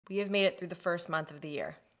We have made it through the first month of the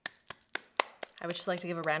year. I would just like to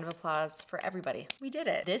give a round of applause for everybody. We did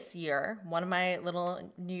it. This year, one of my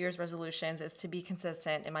little New Year's resolutions is to be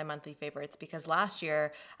consistent in my monthly favorites, because last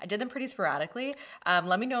year I did them pretty sporadically.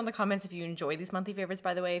 Let me know in the comments if you enjoy these monthly favorites,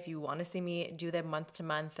 by the way, if you want to see me do them month to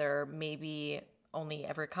month or maybe only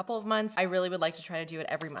every couple of months. I really would like to try to do it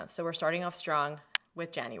every month. So we're starting off strong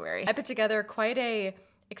with January. I put together quite a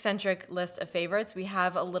eccentric list of favorites. We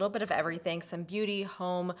have a little bit of everything, some beauty,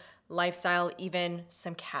 home, lifestyle, even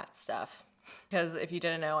some cat stuff. Because if you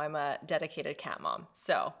didn't know, I'm a dedicated cat mom.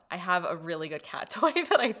 So I have a really good cat toy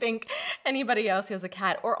that I think anybody else who has a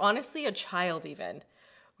cat, or honestly a child even,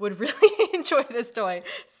 would really enjoy this toy.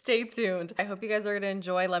 Stay tuned. I hope you guys are gonna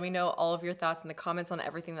enjoy. Let me know all of your thoughts in the comments on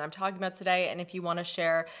everything that I'm talking about today. And if you wanna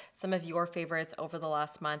share some of your favorites over the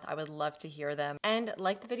last month, I would love to hear them. And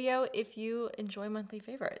like the video if you enjoy monthly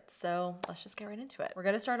favorites. So let's just get right into it. We're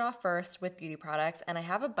gonna start off first with beauty products. And I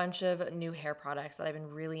have a bunch of new hair products that I've been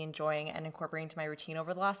really enjoying and incorporating to my routine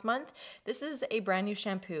over the last month. This is a brand new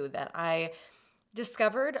shampoo that I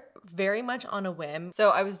discovered very much on a whim. So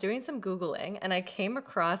I was doing some Googling and I came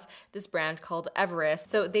across this brand called Everest.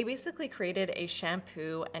 So they basically created a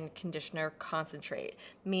shampoo and conditioner concentrate,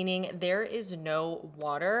 meaning there is no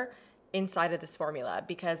water inside of this formula,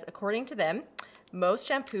 because according to them, most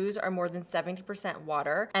shampoos are more than 70%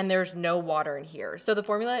 water and there's no water in here. So the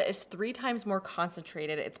formula is 3 times more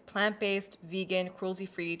concentrated. It's plant-based, vegan,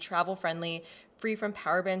 cruelty-free, travel-friendly, free from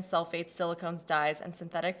parabens, sulfates, silicones, dyes, and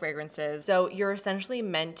synthetic fragrances. So you're essentially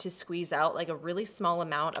meant to squeeze out like a really small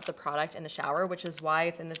amount of the product in the shower, which is why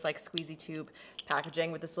it's in this like squeezy tube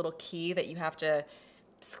packaging with this little key that you have to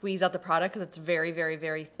squeeze out the product because it's very, very,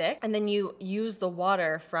 very thick. And then you use the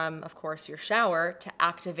water from, of course, your shower to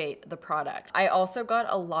activate the product. I also got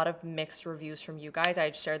a lot of mixed reviews from you guys.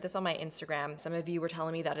 I shared this on my Instagram. Some of you were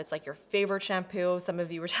telling me that it's like your favorite shampoo. Some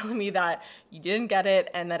of you were telling me that you didn't get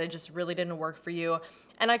it and that it just really didn't work for you.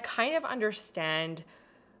 And I kind of understand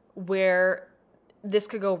where this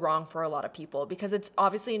could go wrong for a lot of people, because it's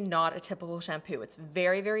obviously not a typical shampoo. It's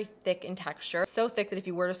very, very thick in texture. So thick that if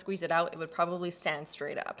you were to squeeze it out, it would probably stand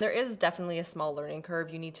straight up. There is definitely a small learning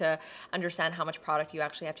curve. You need to understand how much product you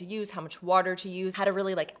actually have to use, how much water to use, how to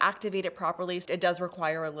really like activate it properly. It does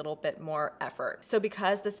require a little bit more effort. So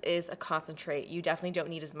because this is a concentrate, you definitely don't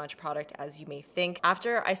need as much product as you may think.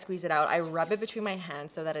 After I squeeze it out, I rub it between my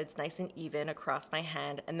hands so that it's nice and even across my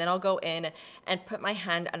hand. And then I'll go in and put my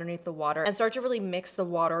hand underneath the water and start to really mix the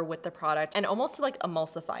water with the product and almost to like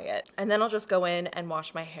emulsify it. And then I'll just go in and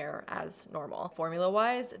wash my hair as normal. Formula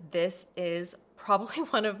wise, this is probably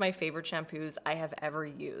one of my favorite shampoos I have ever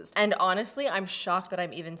used. And honestly, I'm shocked that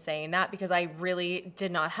I'm even saying that, because I really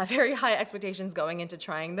did not have very high expectations going into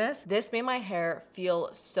trying this. This made my hair feel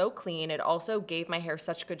so clean. It also gave my hair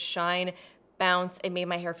such good shine, bounce. It made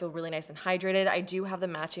my hair feel really nice and hydrated. I do have the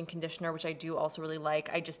matching conditioner, which I do also really like.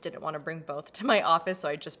 I just didn't want to bring both to my office, so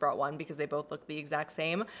I just brought one because they both look the exact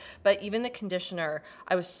same. But even the conditioner,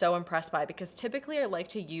 I was so impressed by, because typically I like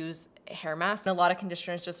to use hair masks, and a lot of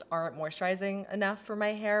conditioners just aren't moisturizing enough for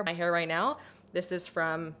my hair. My hair right now, this is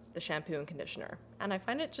from the shampoo and conditioner, and I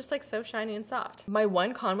find it just like so shiny and soft. My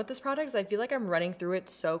one con with this product is I feel like I'm running through it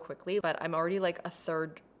so quickly, but I'm already like a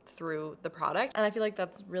third through the product, and I feel like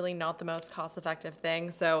that's really not the most cost-effective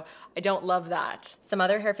thing, so I don't love that. Some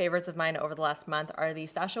other hair favorites of mine over the last month are the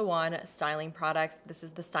Sasha One styling products. This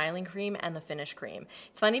is the styling cream and the finish cream.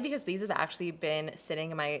 It's funny because these have actually been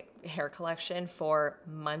sitting in my hair collection for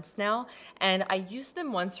months now, and I used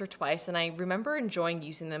them once or twice and I remember enjoying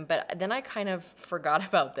using them, but then I kind of forgot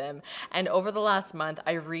about them. And over the last month,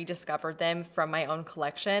 I rediscovered them from my own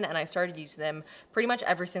collection, and I started using them pretty much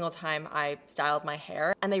every single time I styled my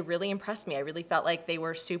hair, and they really impressed me. I really felt like they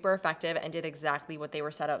were super effective and did exactly what they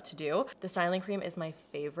were set out to do. The styling cream is my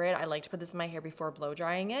favorite. I like to put this in my hair before blow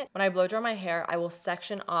drying it. When I blow dry my hair, I will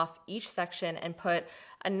section off each section and put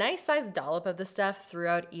a nice sized dollop of the stuff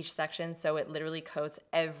throughout each section, so it literally coats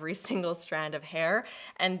every single strand of hair.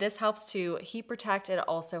 And this helps to heat protect. It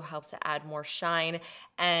also helps to add more shine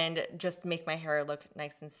and just make my hair look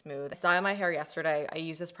nice and smooth. I styled my hair yesterday. I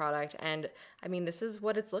used this product, and I mean, this is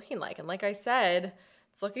what it's looking like. And like I said,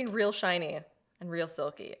 it's looking real shiny and real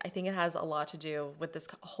silky. I think it has a lot to do with this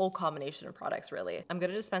whole combination of products, really. I'm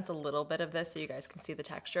gonna dispense a little bit of this so you guys can see the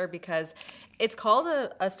texture, because it's called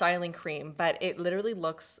a styling cream, but it literally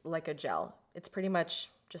looks like a gel. It's pretty much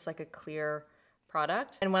just like a clear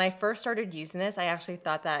product. And when I first started using this, I actually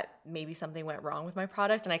thought that maybe something went wrong with my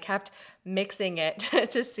product, and I kept mixing it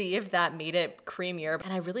to see if that made it creamier.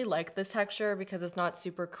 And I really like this texture because it's not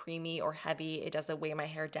super creamy or heavy. It doesn't weigh my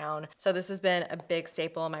hair down. So this has been a big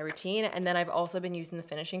staple in my routine. And then I've also been using the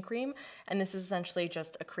finishing cream, and this is essentially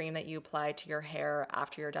just a cream that you apply to your hair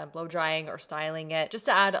after you're done blow drying or styling it, just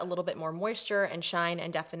to add a little bit more moisture and shine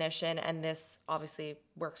and definition. And this obviously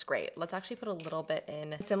works great. Let's actually put a little bit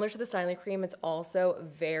in. Similar to the styling cream, it's also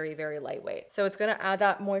very, very lightweight. So it's gonna add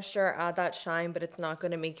that moisture, add that shine, but it's not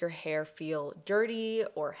gonna make your hair feel dirty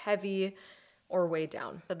or heavy or weighed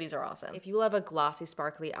down. So these are awesome. If you love a glossy,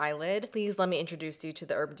 sparkly eyelid, please let me introduce you to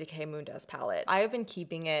the Urban Decay Moon Dust palette. I have been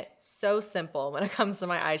keeping it so simple when it comes to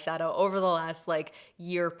my eyeshadow over the last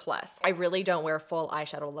year plus. I really don't wear full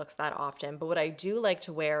eyeshadow looks that often, but what I do like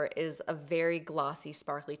to wear is a very glossy,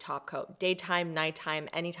 sparkly top coat. Daytime, nighttime,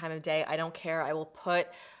 any time of day, I don't care. I will put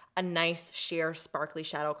a nice sheer sparkly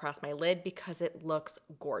shadow across my lid because it looks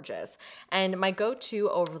gorgeous. And my go-to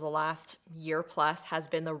over the last year plus has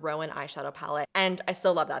been the Rowan eyeshadow palette, and I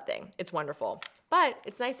still love that thing. It's wonderful. But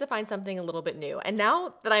it's nice to find something a little bit new. And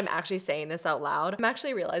now that I'm actually saying this out loud, I'm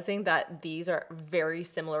actually realizing that these are very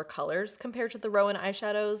similar colors compared to the Rowan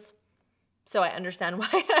eyeshadows. So I understand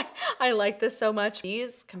why I like this so much.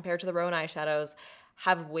 These, compared to the Rowan eyeshadows,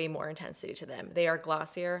 have way more intensity to them. They are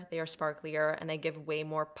glossier, they are sparklier, and they give way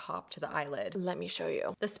more pop to the eyelid. Let me show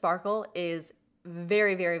you. The sparkle is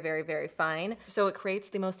very, very, very, very fine. So it creates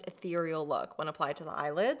the most ethereal look when applied to the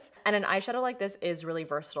eyelids. And an eyeshadow like this is really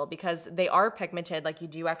versatile because they are pigmented, you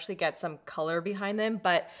do actually get some color behind them,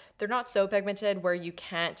 but they're not so pigmented where you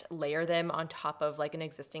can't layer them on top of an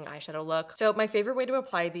existing eyeshadow look. So my favorite way to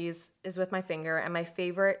apply these is with my finger, and my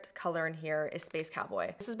favorite color in here is Space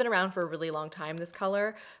Cowboy. This has been around for a really long time, this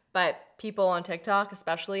color, but people on TikTok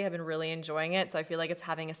especially have been really enjoying it. So I feel like it's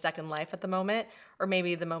having a second life at the moment, or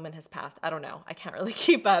maybe the moment has passed. I don't know. I can't really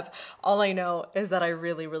keep up. All I know is that I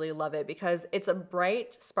really, really love it because it's a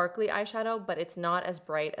bright, sparkly eyeshadow, but it's not as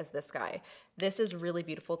bright as this guy. This is really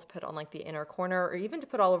beautiful to put on the inner corner or even to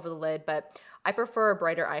put all over the lid, but I prefer a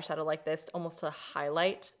brighter eyeshadow like this almost to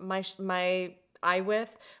highlight my eye with,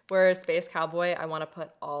 whereas Space Cowboy, I want to put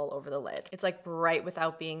all over the lid. It's bright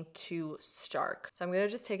without being too stark. So I'm gonna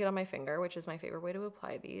just take it on my finger, which is my favorite way to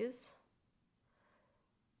apply these.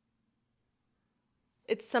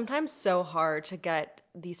 It's sometimes so hard to get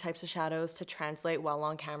these types of shadows to translate well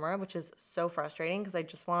on camera, which is so frustrating because I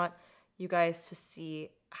just want you guys to see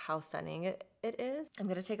how stunning it is. I'm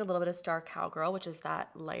gonna take a little bit of Star Cowgirl, which is that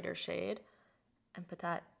lighter shade, and put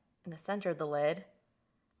that in the center of the lid.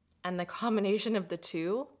 And the combination of the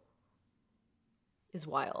two is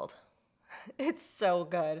wild. It's so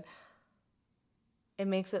good. It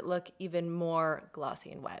makes it look even more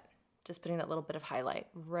glossy and wet. Just putting that little bit of highlight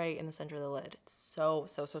right in the center of the lid. It's so,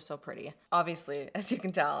 so, so, so pretty. Obviously, as you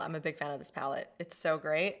can tell, I'm a big fan of this palette. It's so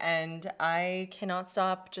great, and I cannot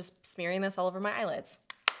stop just smearing this all over my eyelids.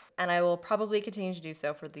 And I will probably continue to do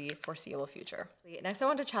so for the foreseeable future. Next, I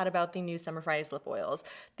want to chat about the new Summer Fridays lip oils.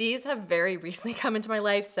 These have very recently come into my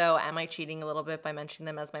life, so am I cheating a little bit by mentioning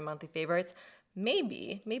them as my monthly favorites?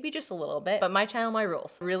 Maybe just a little bit, but my channel, my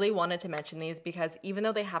rules. Really wanted to mention these because even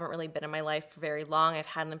though they haven't really been in my life for very long, I've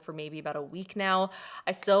had them for maybe about a week now,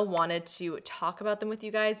 I still wanted to talk about them with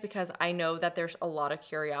you guys because I know that there's a lot of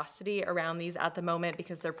curiosity around these at the moment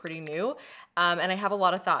because they're pretty new, and I have a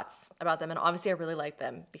lot of thoughts about them, and obviously I really like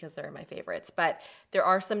them because they're my favorites, but there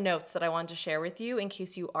are some notes that I wanted to share with you in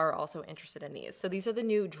case you are also interested in these. So these are the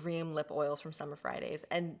new Dream Lip Oils from Summer Fridays,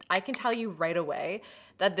 and I can tell you right away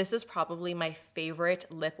that this is probably my favorite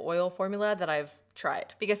lip oil formula that I've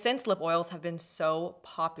tried. Because since lip oils have been so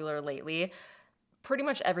popular lately, pretty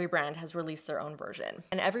much every brand has released their own version.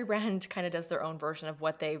 And every brand kind of does their own version of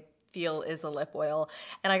what they feel is a lip oil.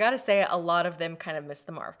 And I gotta say, a lot of them kind of miss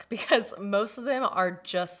the mark because most of them are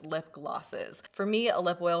just lip glosses. For me, a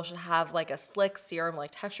lip oil should have a slick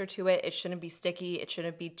serum-like texture to it. It shouldn't be sticky, it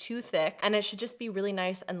shouldn't be too thick, and it should just be really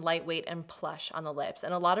nice and lightweight and plush on the lips.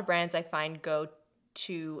 And a lot of brands I find go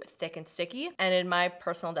too thick and sticky. And in my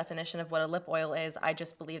personal definition of what a lip oil is, I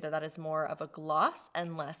just believe that that is more of a gloss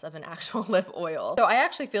and less of an actual lip oil. So I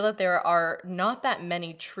actually feel that there are not that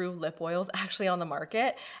many true lip oils actually on the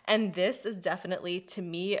market. And this is definitely, to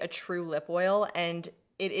me, a true lip oil. And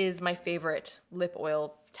it is my favorite lip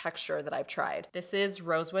oil texture that I've tried. This is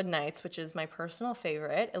Rosewood Nights, which is my personal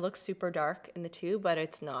favorite. It looks super dark in the tube, but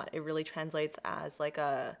it's not. It really translates as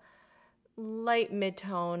a light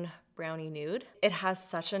mid-tone brownie nude. It has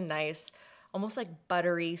such a nice, almost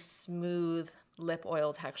buttery, smooth lip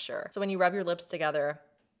oil texture. So when you rub your lips together,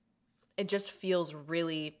 it just feels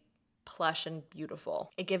really plush and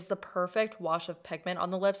beautiful. It gives the perfect wash of pigment on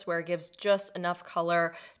the lips where it gives just enough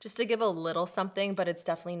color just to give a little something, but it's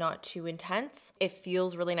definitely not too intense. It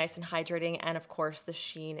feels really nice and hydrating, and of course the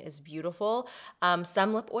sheen is beautiful.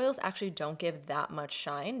 Some lip oils actually don't give that much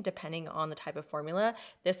shine depending on the type of formula.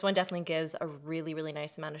 This one definitely gives a really, really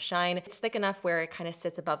nice amount of shine. It's thick enough where it kind of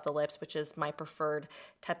sits above the lips, which is my preferred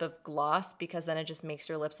type of gloss, because then it just makes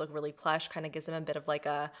your lips look really plush, kind of gives them a bit of like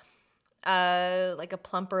a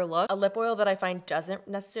plumper look. A lip oil that I find doesn't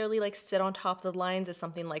necessarily like sit on top of the lines is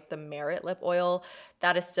something like the Merit lip oil.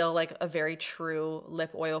 That is still like a very true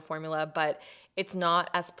lip oil formula, but it's not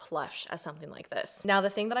as plush as something like this. Now, the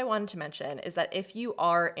thing that I wanted to mention is that if you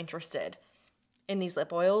are interested in these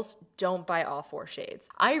lip oils, don't buy all 4 shades.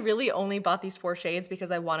 I really only bought these 4 shades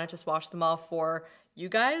because I wanted to swatch them all for you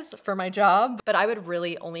guys for my job, but I would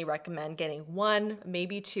really only recommend getting 1,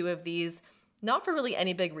 maybe 2 of these. Not for really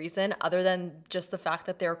any big reason other than just the fact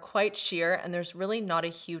that they're quite sheer and there's really not a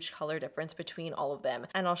huge color difference between all of them.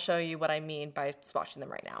 And I'll show you what I mean by swatching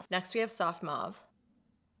them right now. Next we have Soft Mauve.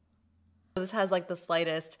 This has like the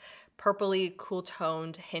slightest purpley cool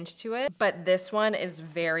toned hint to it, but this one is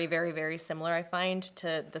very, very, very similar, I find,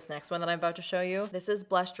 to this next one that I'm about to show you. This is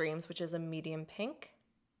Blush Dreams, which is a medium pink.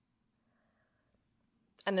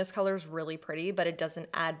 And this color is really pretty, but it doesn't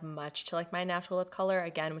add much to like my natural lip color,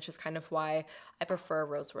 again, which is kind of why I prefer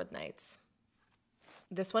Rosewood Nights.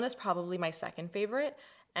 This one is probably my second favorite,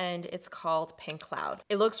 and it's called Pink Cloud.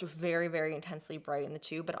 It looks very, very intensely bright in the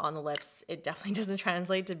tube, but on the lips, it definitely doesn't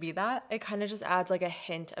translate to be that. It kind of just adds like a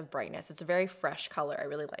hint of brightness. It's a very fresh color. I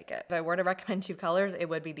really like it. If I were to recommend 2 colors, it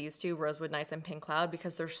would be these 2, Rosewood Nights and Pink Cloud,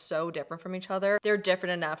 because they're so different from each other. They're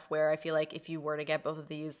different enough where I feel like if you were to get both of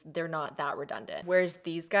these, they're not that redundant. Whereas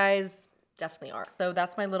these guys definitely are. So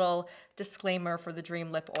that's my little disclaimer for the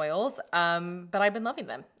Dream lip oils. But I've been loving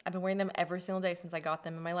them. I've been wearing them every single day since I got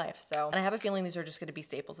them in my life. So, and I have a feeling these are just gonna be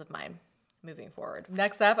staples of mine moving forward.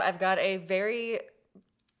 Next up, I've got a very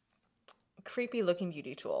creepy looking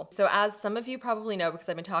beauty tool. So as some of you probably know, because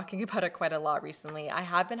I've been talking about it quite a lot recently, I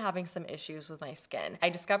have been having some issues with my skin. I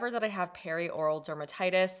discovered that I have perioral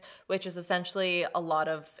dermatitis, which is essentially a lot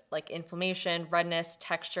of like inflammation, redness,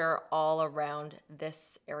 texture all around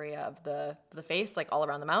this area of the face, like all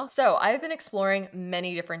around the mouth. So I've been exploring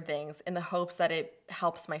many different things in the hopes that it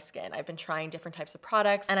helps my skin. I've been trying different types of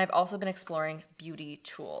products, and I've also been exploring beauty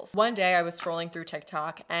tools. One day I was scrolling through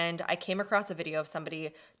TikTok and I came across a video of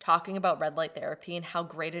somebody talking about red light therapy and how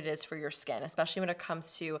great it is for your skin, especially when it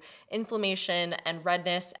comes to inflammation and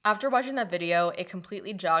redness. After watching that video, it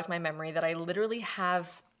completely jogged my memory that I literally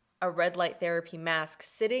have a red light therapy mask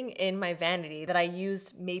sitting in my vanity that I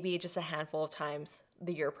used maybe just a handful of times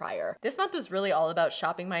the year prior. This month was really all about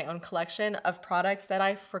shopping my own collection of products that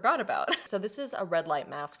I forgot about. So this is a red light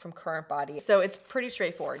mask from Current Body. So it's pretty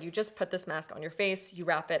straightforward. You just put this mask on your face, you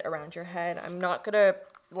wrap it around your head. I'm not gonna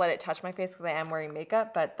let it touch my face because I am wearing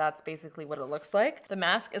makeup, but that's basically what it looks like. The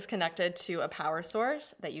mask is connected to a power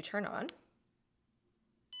source that you turn on.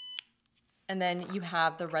 And then you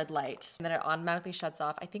have the red light, and then it automatically shuts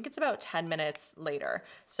off. I think it's about 10 minutes later.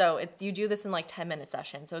 So you do this in like 10-minute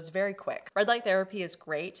sessions, so it's very quick. Red light therapy is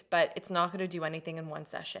great, but it's not gonna do anything in one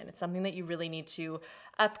session. It's something that you really need to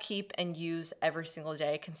upkeep and use every single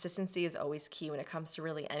day. Consistency is always key when it comes to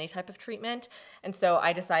really any type of treatment. And so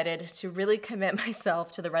I decided to really commit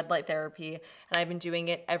myself to the red light therapy, and I've been doing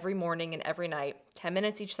it every morning and every night, 10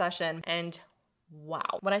 minutes each session, and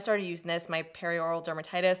wow. When I started using this, my perioral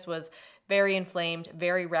dermatitis was very inflamed,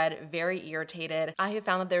 very red, very irritated. I have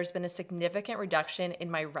found that there's been a significant reduction in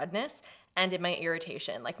my redness and in my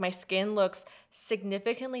irritation. Like my skin looks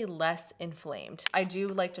significantly less inflamed. I do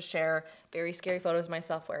like to share very scary photos of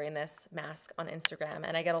myself wearing this mask on Instagram,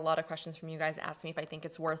 and I get a lot of questions from you guys asking me if I think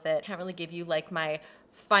it's worth it. Can't really give you like my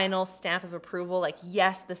final stamp of approval, like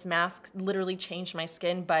yes, this mask literally changed my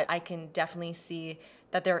skin, but I can definitely see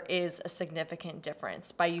that there is a significant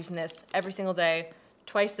difference by using this every single day,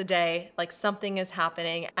 twice a day. Like something is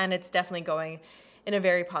happening, and it's definitely going in a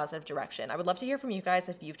very positive direction. I would love to hear from you guys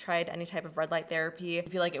if you've tried any type of red light therapy. If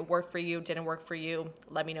you feel like it worked for you, didn't work for you,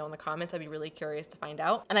 let me know in the comments. I'd be really curious to find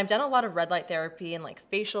out. And I've done a lot of red light therapy and like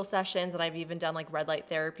facial sessions, and I've even done like red light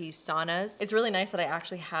therapy saunas. It's really nice that I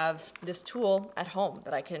actually have this tool at home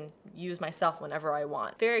that I can use myself whenever I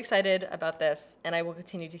want. Very excited about this, and I will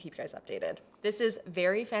continue to keep you guys updated. This is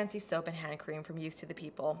Very Fancy Soap and Hand Cream from Youth to the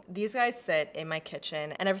People. These guys sit in my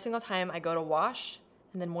kitchen, and every single time I go to wash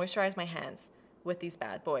and then moisturize my hands with these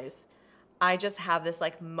bad boys, I just have this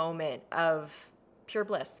like moment of pure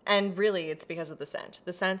bliss. And really it's because of the scent.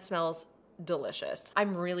 The scent smells delicious.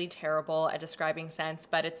 I'm really terrible at describing scents,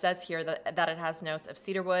 but it says here that it has notes of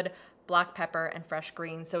cedarwood, black pepper, and fresh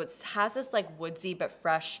greens. So it has this like woodsy but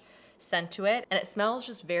fresh scent to it, and it smells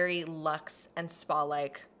just very luxe and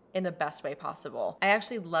spa-like in the best way possible. I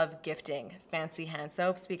actually love gifting fancy hand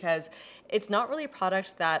soaps because it's not really a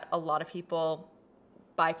product that a lot of people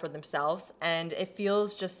buy for themselves, and it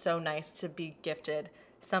feels just so nice to be gifted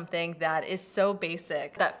something that is so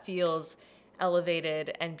basic that feels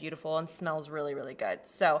elevated and beautiful and smells really, really good.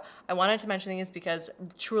 So I wanted to mention these because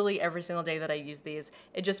truly every single day that I use these,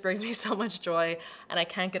 it just brings me so much joy, and I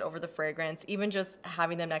can't get over the fragrance. Even just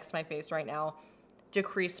having them next to my face right now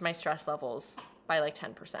decreased my stress levels by like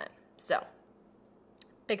 10%. So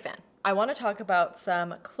big fan. I want to talk about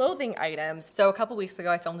some clothing items. So a couple weeks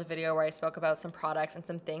ago, I filmed a video where I spoke about some products and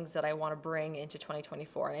some things that I want to bring into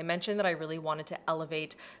 2024. And I mentioned that I really wanted to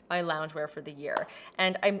elevate my loungewear for the year.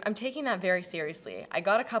 And I'm taking that very seriously. I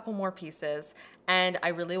got a couple more pieces, and I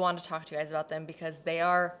really want to talk to you guys about them because they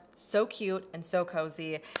are so cute and so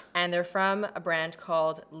cozy, and they're from a brand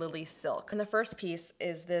called Lily Silk. And the first piece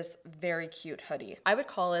is this very cute hoodie. I would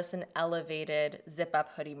call this an elevated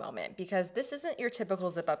zip-up hoodie moment because this isn't your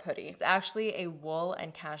typical zip-up hoodie. It's actually a wool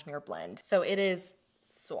and cashmere blend. So it is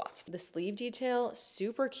soft. The sleeve detail,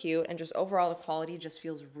 super cute, and just overall the quality just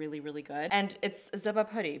feels really, really good. And it's a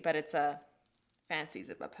zip-up hoodie, but it's a fancy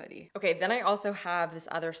zip-up hoodie. Okay, then I also have this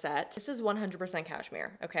other set. This is 100%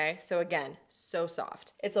 cashmere, okay? So again, so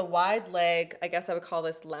soft. It's a wide leg, I guess I would call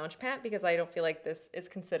this lounge pant because I don't feel like this is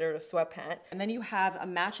considered a sweat pant. And then you have a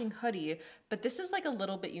matching hoodie, but this is like a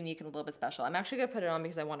little bit unique and a little bit special. I'm actually gonna put it on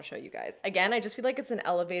because I wanna show you guys. Again, I just feel like it's an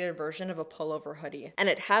elevated version of a pullover hoodie. And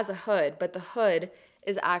it has a hood, but the hood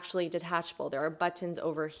is actually detachable. There are buttons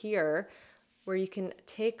over here where you can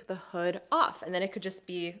take the hood off, and then it could just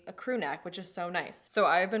be a crew neck, which is so nice. So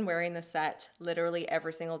I've been wearing this set literally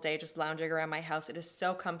every single day, just lounging around my house. It is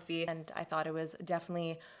so comfy, and I thought it was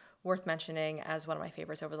definitely worth mentioning as one of my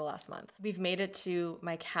favorites over the last month. We've made it to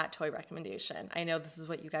my cat toy recommendation. I know this is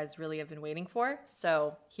what you guys really have been waiting for,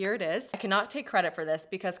 so here it is. I cannot take credit for this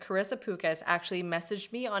because Carissa Pukas actually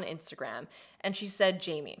messaged me on Instagram, and she said,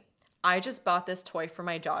 Jamie, I just bought this toy for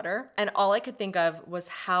my daughter, and all I could think of was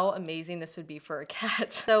how amazing this would be for a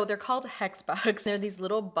cat. So they're called hex bugs. They're these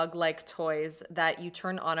little bug-like toys that you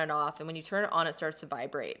turn on and off, and when you turn it on, it starts to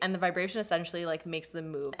vibrate. And the vibration essentially like makes them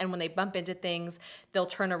move. And when they bump into things, they'll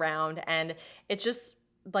turn around, and it's just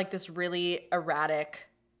like this really erratic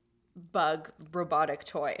bug robotic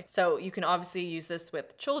toy. So you can obviously use this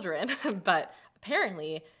with children, but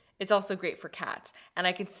apparently it's also great for cats. And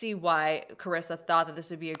I can see why Carissa thought that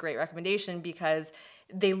this would be a great recommendation because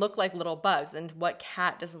they look like little bugs, and what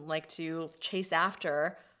cat doesn't like to chase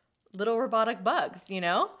after little robotic bugs, you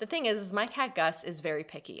know? The thing is my cat Gus is very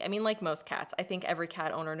picky. I mean, like most cats, I think every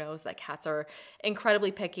cat owner knows that cats are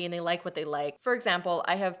incredibly picky and they like what they like. For example,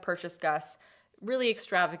 I have purchased Gus really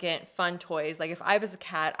extravagant, fun toys. Like if I was a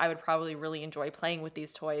cat, I would probably really enjoy playing with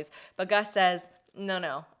these toys. But Gus says,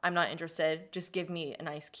 no, I'm not interested. Just give me an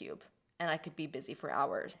ice cube and I could be busy for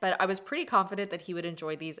hours. But I was pretty confident that he would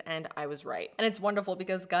enjoy these, and I was right. And it's wonderful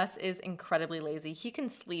because Gus is incredibly lazy. He can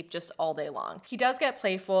sleep just all day long. He does get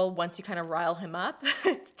playful once you kind of rile him up.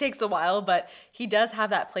 It takes a while, but he does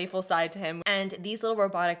have that playful side to him. And these little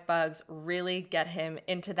robotic bugs really get him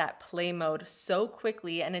into that play mode so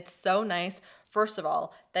quickly, and it's so nice. First of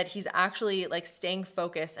all, that he's actually like staying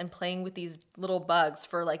focused and playing with these little bugs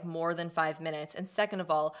for like more than 5 minutes. And second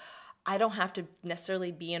of all, I don't have to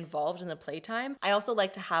necessarily be involved in the playtime. I also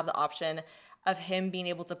like to have the option of him being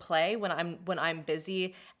able to play when I'm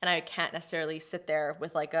busy and I can't necessarily sit there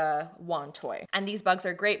with like a wand toy. And these bugs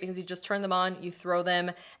are great because you just turn them on, you throw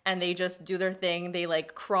them, and they just do their thing. They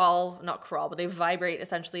like not crawl, but they vibrate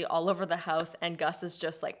essentially all over the house, and Gus is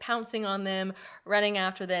just like pouncing on them, running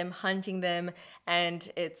after them, hunting them,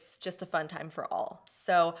 and it's just a fun time for all.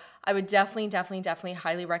 So I would definitely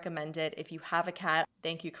highly recommend it if you have a cat.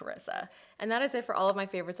 Thank you, Carissa. And that is it for all of my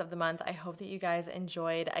favorites of the month. I hope that you guys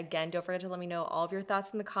enjoyed. Again, don't forget to let me know all of your thoughts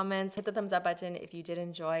in the comments. Hit the thumbs up button if you did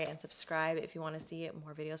enjoy, and subscribe if you want to see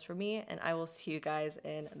more videos from me. And I will see you guys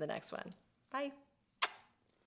in the next one. Bye.